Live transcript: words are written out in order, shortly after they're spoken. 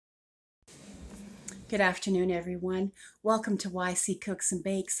Good afternoon, everyone. Welcome to YC Cooks and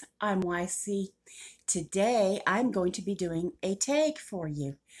Bakes. I'm YC. Today, I'm going to be doing a tag for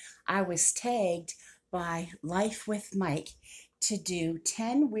you. I was tagged by Life with Mike to do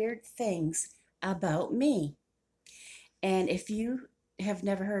 10 weird things about me. And if you have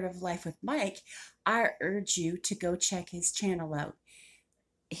never heard of Life with Mike, I urge you to go check his channel out.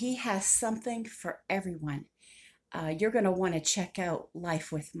 He has something for everyone. You're going to want to check out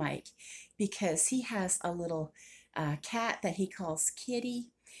Life with Mike because he has a little cat that he calls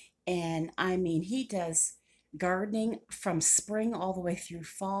Kitty. And I mean, he does gardening from spring all the way through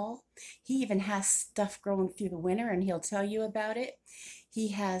fall. He even has stuff growing through the winter, and he'll tell you about it. He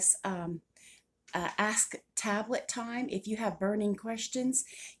has Ask Tablet time. If you have burning questions,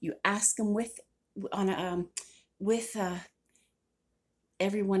 you ask him with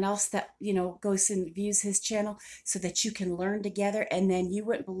everyone else that goes and views his channel so that you can learn together. And then you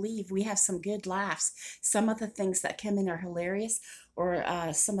wouldn't believe, we have some good laughs. Some of the things that come in are hilarious, or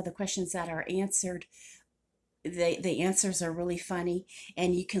some of the questions that are answered, the answers are really funny,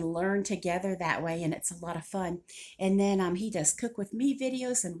 and you can learn together that way, and it's a lot of fun. And then he does cook with me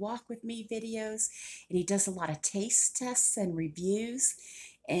videos and walk with me videos, and he does a lot of taste tests and reviews.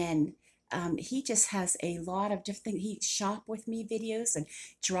 And he just has a lot of different things. He shop with me videos and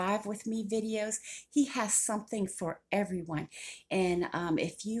drive with me videos. He has something for everyone. And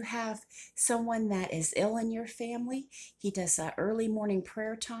if you have someone that is ill in your family, he does early morning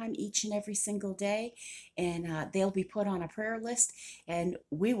prayer time each and every single day. And they'll be put on a prayer list, and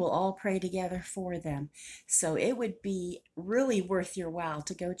we will all pray together for them. So it would be really worth your while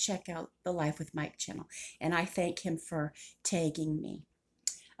to go check out the Life with Mike channel. And I thank him for tagging me.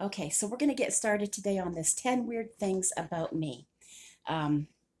 Okay, so we're going to get started today on this 10 weird things about me. Um,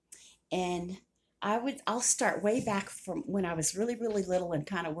 and I'll start way back from when I was really, really little and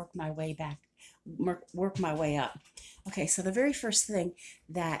kind of work my way back, work my way up. Okay, so the very first thing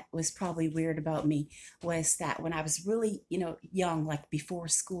that was probably weird about me was that when I was really, young, like before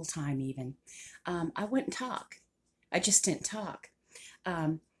school time even, I wouldn't talk. I just didn't talk.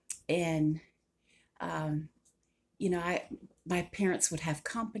 Um, and um, I my parents would have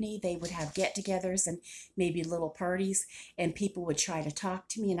company. They would have get-togethers and maybe little parties, and people would try to talk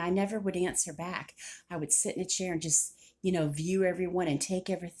to me, and I never would answer back. I would sit in a chair and just view everyone and take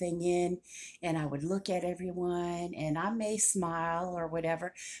everything in, and I would look at everyone, and I may smile or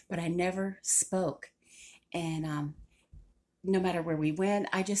whatever, but I never spoke. And no matter where we went,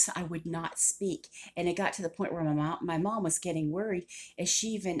 I would not speak. And it got to the point where my mom was getting worried, as she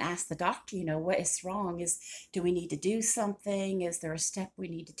even asked the doctor, what is wrong? Do we need to do something? Is there a step we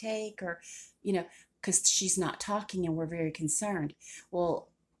need to take? Or, because she's not talking, and we're very concerned. Well,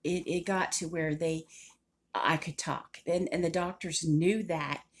 it got to where I could talk, and the doctors knew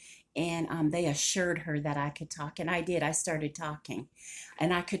that, and they assured her that I could talk, and I did. I started talking,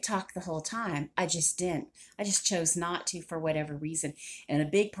 and I could talk the whole time. I just didn't. I just chose not to for whatever reason, and a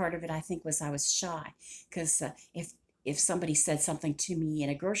big part of it, I think, was I was shy, because if somebody said something to me in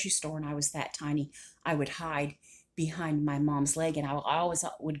a grocery store and I was that tiny, I would hide behind my mom's leg, and I always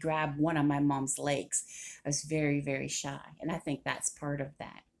would grab one of my mom's legs. I was very, very shy, and I think that's part of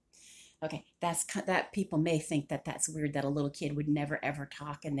that. Okay, that people may think that that's weird that a little kid would never ever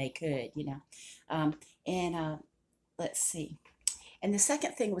talk, and they could. Um, and let's see. And the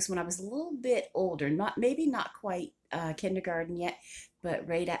second thing was when I was a little bit older, not quite kindergarten yet, but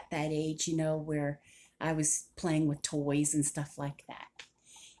right at that age, where I was playing with toys and stuff like that.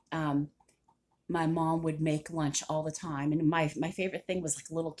 Um, my mom would make lunch all the time, and my favorite thing was like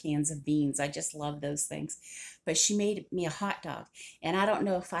little cans of beans. I just love those things. But she made me a hot dog, and I don't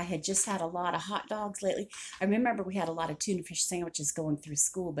know if I had just had a lot of hot dogs lately. I remember we had a lot of tuna fish sandwiches going through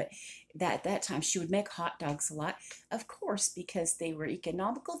school, but that time she would make hot dogs a lot, of course, because they were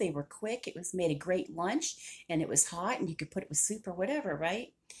economical, they were quick, it was made a great lunch, and it was hot, and you could put it with soup or whatever,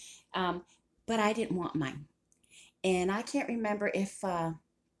 right? um, but I didn't want mine, and I can't remember if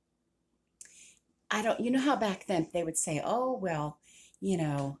I don't, how back then they would say, oh, well, you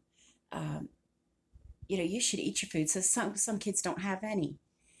know, um, you should eat your food. So some kids don't have any.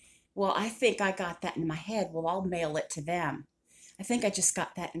 Well, I think I got that in my head. Well, I'll mail it to them. I think I just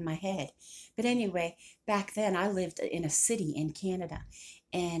got that in my head. But anyway, back then I lived in a city in Canada,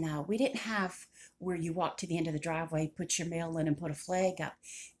 and we didn't have where you walk to the end of the driveway, put your mail in, and put a flag up.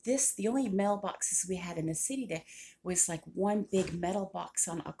 The only mailboxes we had in the city there was like one big metal box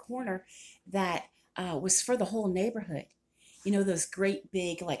on a corner that was for the whole neighborhood. Those great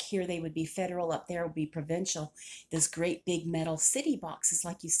big, like here they would be federal, up there would be provincial, those great big metal city boxes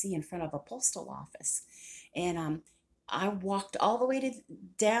like you see in front of a postal office. And I walked all the way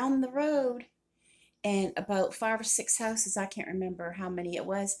down the road, and about 5 or 6 houses, I can't remember how many it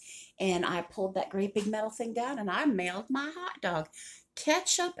was, and I pulled that great big metal thing down and I mailed my hot dog,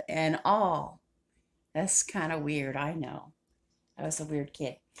 ketchup and all. That's kind of weird, I know. I was a weird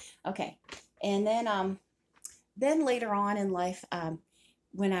kid. Okay. And then later on in life,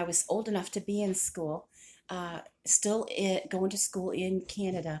 when I was old enough to be in school, going to school in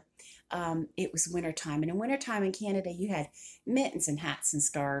Canada, it was wintertime. And in wintertime in Canada, you had mittens and hats and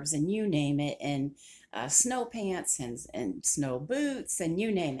scarves and you name it, and snow pants and snow boots and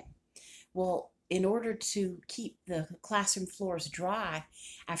you name it. Well, in order to keep the classroom floors dry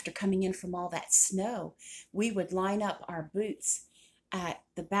after coming in from all that snow, we would line up our boots at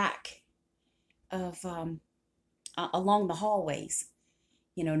the back of along the hallways,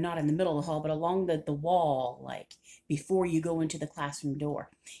 not in the middle of the hall, but along the wall, like before you go into the classroom door.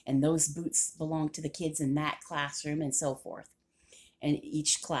 And those boots belonged to the kids in that classroom and so forth. And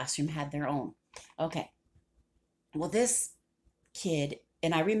each classroom had their own. Okay. Well, this kid,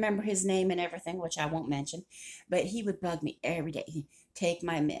 and I remember his name and everything, which I won't mention, but he would bug me every day. He'd take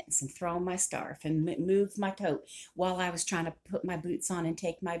my mitts and throw my scarf and move my coat while I was trying to put my boots on and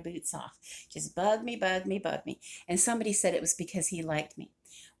take my boots off. Just bug me, bug me, bug me. And somebody said it was because he liked me.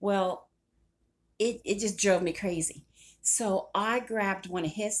 Well, it just drove me crazy. So I grabbed one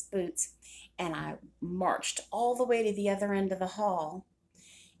of his boots and I marched all the way to the other end of the hall.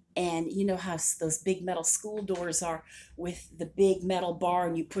 And you know how those big metal school doors are with the big metal bar,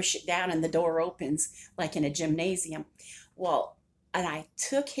 and you push it down and the door opens like in a gymnasium. Well, and I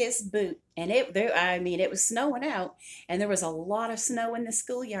took his boot, and I mean, it was snowing out, and there was a lot of snow in the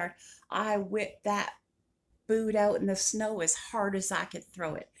schoolyard. I whipped that boot out in the snow as hard as I could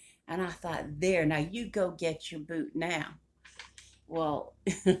throw it. And I thought, there, now you go get your boot now. Well,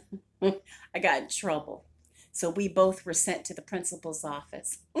 I got in trouble. So we both were sent to the principal's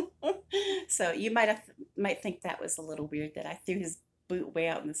office. So you might think that was a little weird that I threw his boot way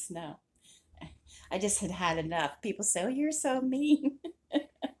out in the snow. I just had had enough. People say, "Oh, you're so mean." I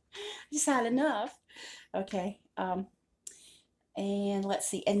just had enough. Okay. And let's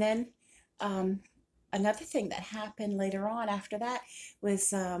see. And then another thing that happened later on after that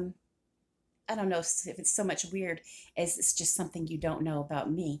was I don't know if it's so much weird as it's just something you don't know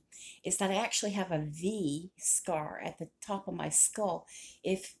about me, is that I actually have a V scar at the top of my skull.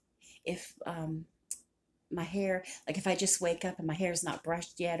 If my hair, like if I just wake up and my hair is not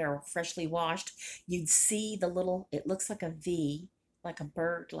brushed yet or freshly washed, you'd see it looks like a V, like a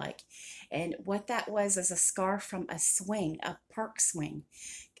bird, like. And what that was is a scar from a swing, a park swing.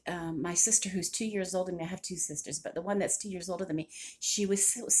 My sister, who's 2 years older than me, I have two sisters, but the one that's 2 years older than me, she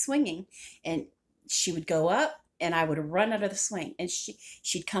was swinging, and she would go up, and I would run under the swing, and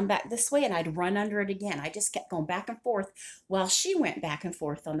she'd come back this way, and I'd run under it again. I just kept going back and forth while she went back and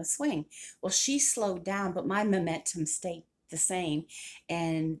forth on the swing. Well, she slowed down, but my momentum stayed the same,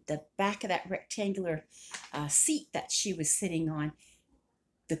 and the back of that rectangular seat that she was sitting on,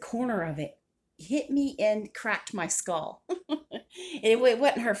 the corner of it hit me and cracked my skull. It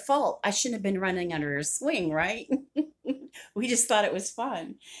wasn't her fault. I shouldn't have been running under her swing, right? We just thought it was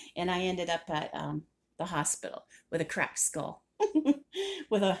fun. And I ended up at the hospital with a cracked skull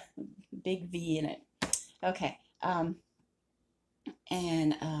with a big V in it. Okay.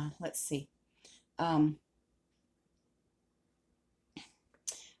 And let's see. Um,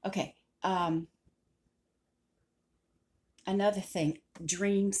 okay. Another thing,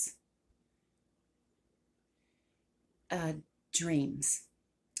 dreams. Dreams.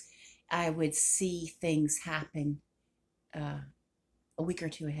 I would see things happen a week or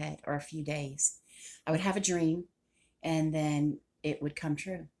two ahead or a few days. I would have a dream and then it would come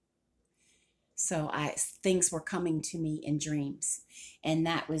true. So things were coming to me in dreams, and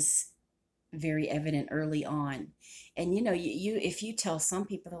that was very evident early on. And you if you tell some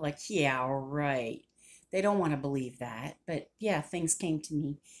people, they're like, yeah, right. They don't want to believe that, but yeah, things came to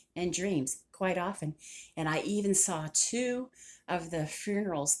me in dreams quite often. And I even saw two of the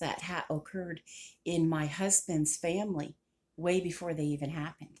funerals that occurred in my husband's family way before they even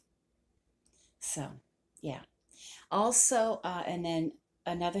happened. So, yeah. Also, and then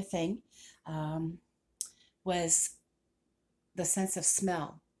another thing um, was the sense of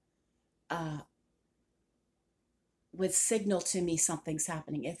smell uh, would signal to me something's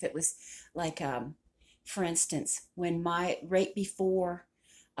happening. If it was like, for instance, right before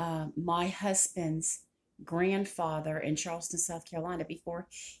my husband's grandfather in Charleston, South Carolina, before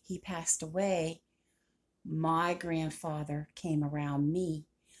he passed away, my grandfather came around me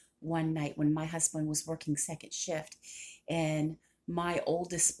one night when my husband was working second shift, and my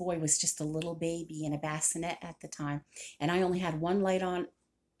oldest boy was just a little baby in a bassinet at the time, and I only had one light on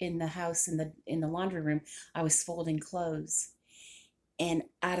in the house in the laundry room. I was folding clothes, and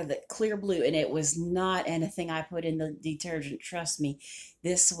out of the clear blue, and it was not anything I put in the detergent, trust me.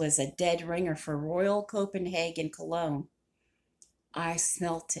 This was a dead ringer for Royal Copenhagen cologne. I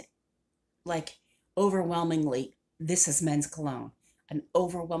smelt it like overwhelmingly, this is men's cologne. An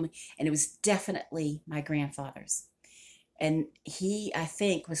overwhelming, and it was definitely my grandfather's. And he, I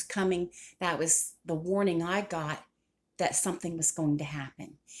think, was coming. That was the warning I got that something was going to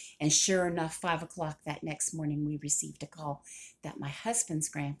happen. And sure enough, 5 o'clock that next morning, we received a call that my husband's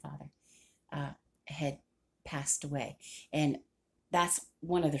grandfather had passed away. And that's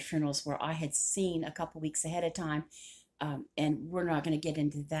one of the funerals where I had seen a couple weeks ahead of time. And we're not going to get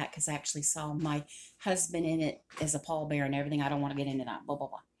into that because I actually saw my husband in it as a pallbearer and everything. I don't want to get into that. Blah, blah,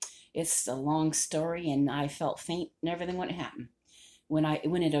 blah. It's a long story, and I felt faint and everything when it happened, when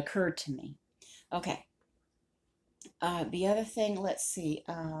it occurred to me. Okay. The other thing, let's see,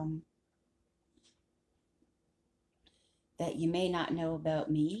 that you may not know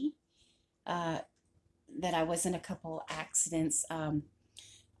about me, that I was in a couple accidents. One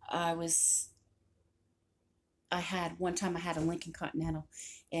time I had a Lincoln Continental,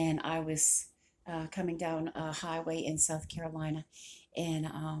 and I was coming down a highway in South Carolina, and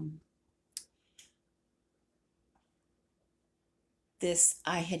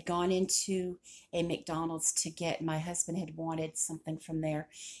I had gone into a McDonald's to get, my husband had wanted something from there,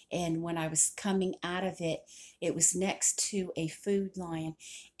 and when I was coming out of it, it was next to a Food Lion,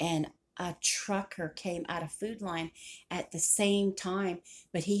 and a trucker came out of Food Lion at the same time,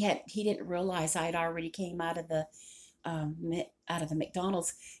 but he didn't realize I had already came out of the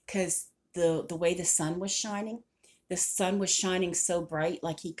McDonald's, because the way the sun was shining so bright,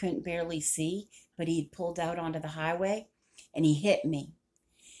 like he couldn't barely see, but he'd pulled out onto the highway, and he hit me.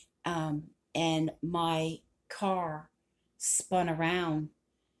 And my car spun around.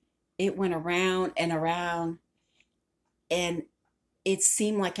 It went around and around, and it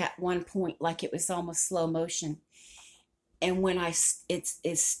seemed like at one point, like it was almost slow motion. And when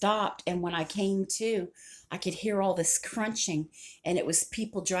it stopped, and when I came to, I could hear all this crunching, and it was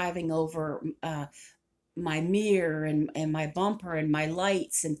people driving over my mirror and my bumper and my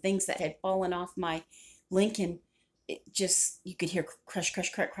lights and things that had fallen off my Lincoln. It just, you could hear crush, crush,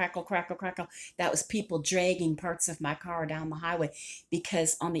 crack, crackle, crackle, crackle. That was people dragging parts of my car down the highway,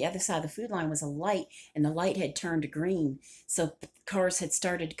 because on the other side of the Food Line was a light, and the light had turned green. So cars had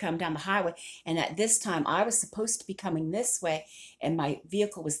started to come down the highway. And at this time, I was supposed to be coming this way, and my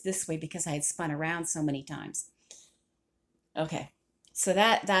vehicle was this way because I had spun around so many times. Okay. So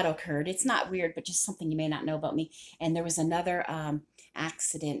that occurred. It's not weird, but just something you may not know about me. And there was another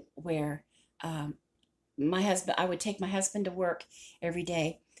accident where I would take my husband to work every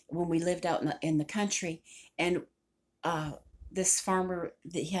day when we lived out in the country, and this farmer,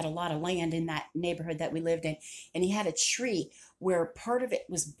 that he had a lot of land in that neighborhood that we lived in, and he had a tree where part of it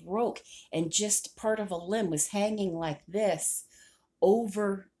was broke, and just part of a limb was hanging like this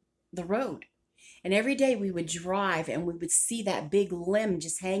over the road. And every day we would drive, and we would see that big limb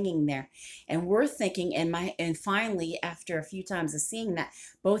just hanging there. And we're thinking, and finally, after a few times of seeing that,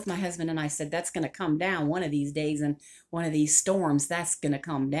 both my husband and I said, that's going to come down one of these days, and one of these storms, that's going to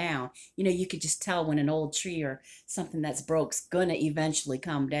come down. You know, you could just tell when an old tree or something that's broke's going to eventually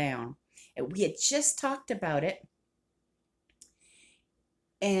come down. And we had just talked about it.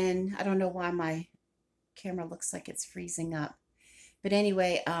 And I don't know why my camera looks like it's freezing up. But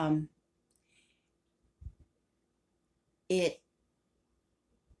anyway, it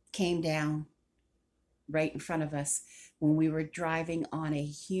came down right in front of us when we were driving on a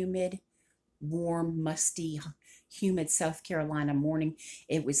humid, warm, musty, humid South Carolina morning.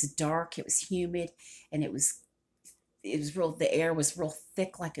 It was dark, it was humid, and it was real, the air was real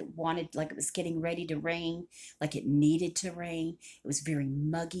thick, like it was getting ready to rain, like it needed to rain. It was very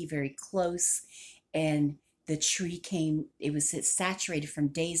muggy, very close, and the tree came, it was saturated from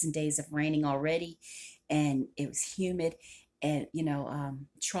days and days of raining already, and it was humid and,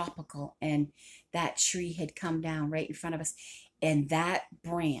 tropical, and that tree had come down right in front of us, and that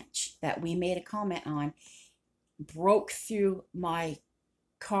branch that we made a comment on broke through my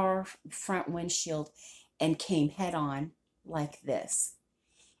car front windshield and came head on like this.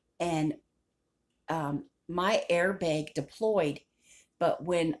 And my airbag deployed, but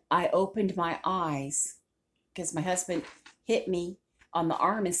when I opened my eyes, because my husband hit me on the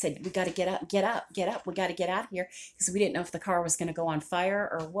arm and said, we got to get up, get up, get up. We got to get out of here, because we didn't know if the car was going to go on fire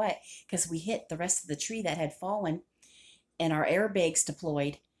or what, because we hit the rest of the tree that had fallen, and our airbags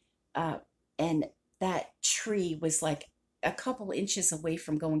deployed. And that tree was like a couple inches away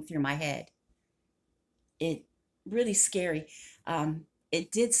from going through my head. It really scary.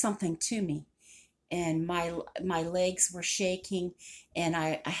 it did something to me, and my legs were shaking, and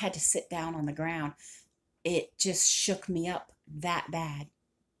I had to sit down on the ground. It just shook me up that bad.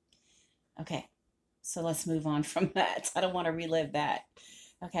 Okay, so let's move on from that. I don't want to relive that.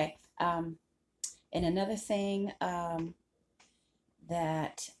 Okay. And another thing,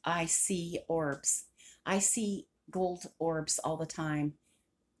 that I see orbs. I see gold orbs all the time,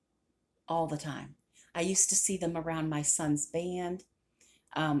 all the time. I used to see them around my son's band.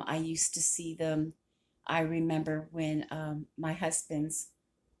 I used to see them. I remember when my husband's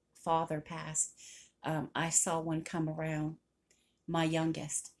father passed, I saw one come around my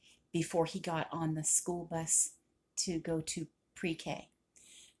youngest before he got on the school bus to go to pre-K.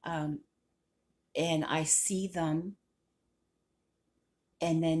 Um, and I see them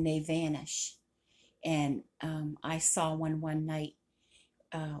and then they vanish. And I saw one night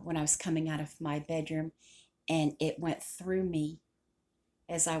when I was coming out of my bedroom, and it went through me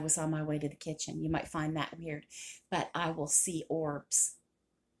as I was on my way to the kitchen. You might find that weird, but I will see orbs.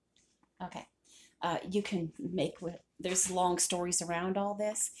 Okay. You can there's long stories around all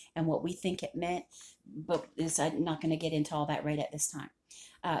this and what we think it meant, but I'm not going to get into all that right at this time.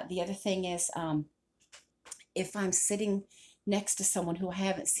 The other thing is, if I'm sitting next to someone who I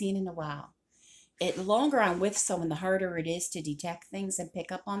haven't seen in a while, the longer I'm with someone, the harder it is to detect things and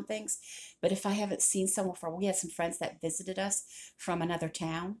pick up on things. But if I haven't seen someone we had some friends that visited us from another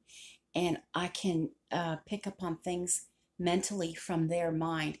town, and I can pick up on things mentally from their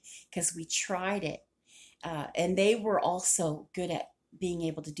mind because we tried it. And they were also good at being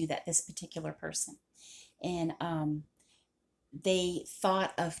able to do that, this particular person. And they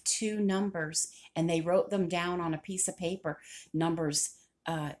thought of two numbers and they wrote them down on a piece of paper. Numbers,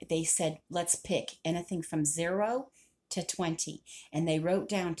 they said, let's pick anything from 0 to 20. And they wrote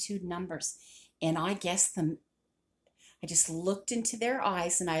down two numbers. And I guessed them. I just looked into their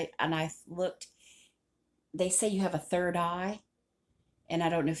eyes and I looked. They say you have a third eye. And I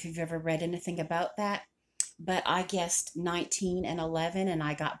don't know if you've ever read anything about that. But I guessed 19 and 11, and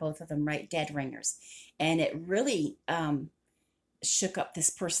I got both of them right, dead ringers. And it really shook up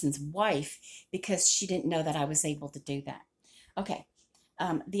this person's wife because she didn't know that I was able to do that. Okay.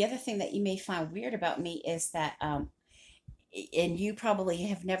 The other thing that you may find weird about me is that, and you probably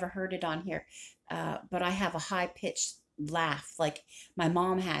have never heard it on here, but I have a high-pitched laugh like my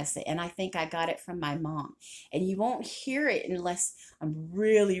mom has it, and I think I got it from my mom. And you won't hear it unless I'm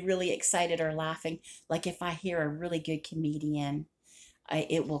really, really excited or laughing. Like if I hear a really good comedian,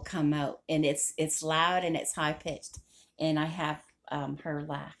 it will come out, and it's loud and it's high-pitched, and I have her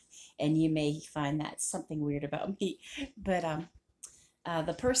laugh. And you may find that something weird about me, but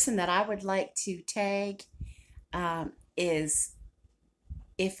the person that I would like to tag is,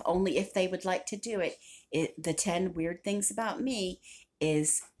 if they would like to do it, the 10 weird things about me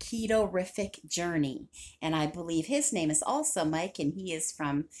is Keto-rific Journey. And I believe his name is also Mike, and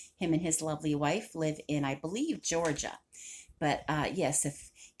him and his lovely wife live in, I believe, Georgia. But yes,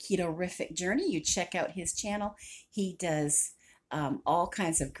 if Keto-rific Journey, you check out his channel. He does all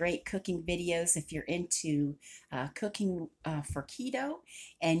kinds of great cooking videos if you're into cooking for keto,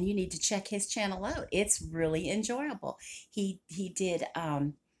 and you need to check his channel out. It's really enjoyable. He did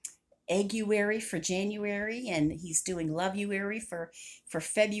Egguary for January, and he's doing Loveuary for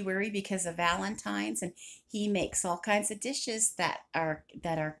February because of Valentine's, and he makes all kinds of dishes that are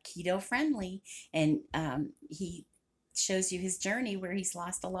keto friendly, and he shows you his journey where he's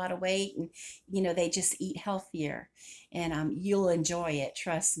lost a lot of weight, and they just eat healthier, and you'll enjoy it,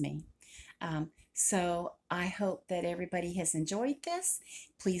 trust me. So I hope that everybody has enjoyed this.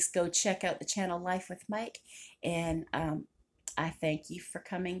 Please go check out the channel Life with Mike, and I thank you for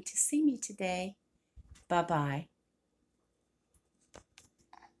coming to see me today. Bye-bye.